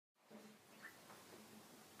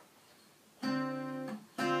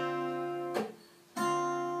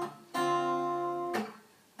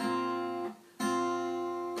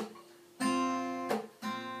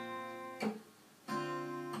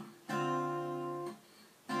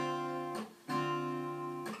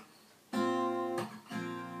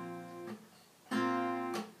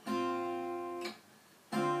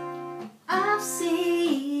I've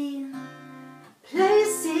seen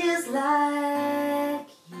places like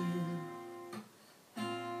you,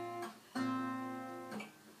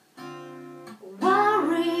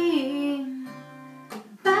 worrying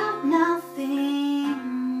about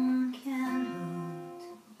nothing can hurt.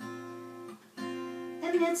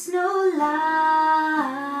 And it's no lie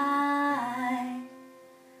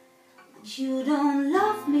that you don't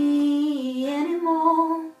love me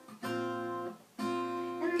anymore.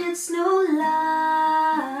 And it's no lie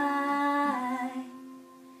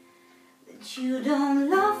that you don't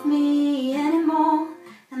love me anymore.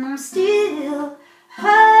 And I'm still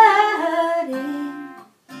hurting.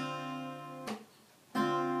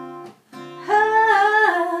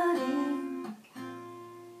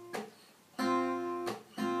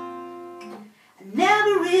 I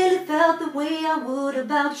never really felt the way I would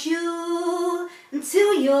about you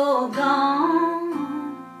until you're gone.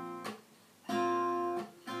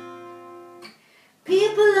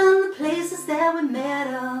 People and the places that we met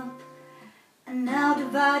up are now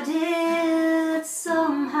divided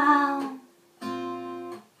somehow.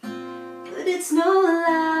 But it's no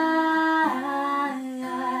lie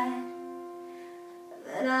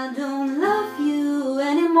that I don't love you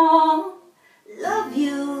anymore. Love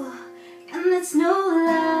you, and it's no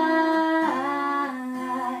lie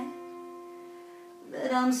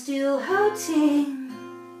that I'm still hurting,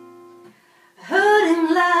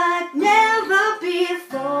 hurting like never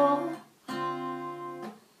before.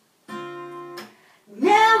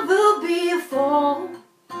 Never before.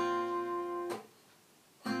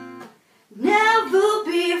 Never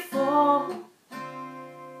before.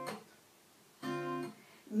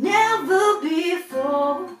 Never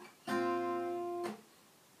before.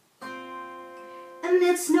 And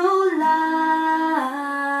it's no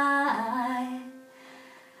lie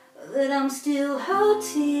that I'm still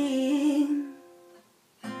hurting.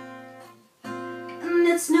 And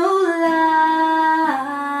it's no lie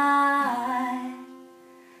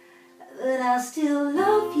that I still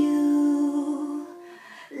love you.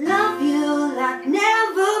 Love you like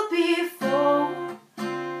never before.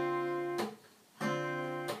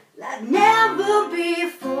 Like never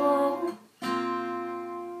before.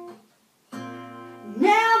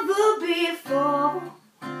 Never before.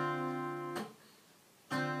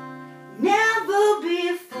 Never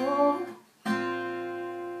before.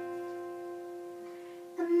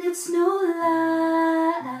 And it's no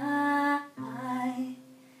lie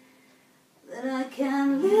that I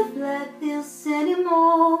can't live like this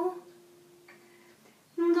anymore.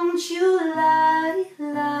 Don't you lie,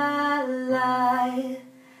 lie, lie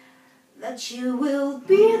that you will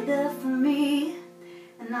be there for me.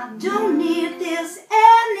 And I don't need this anymore.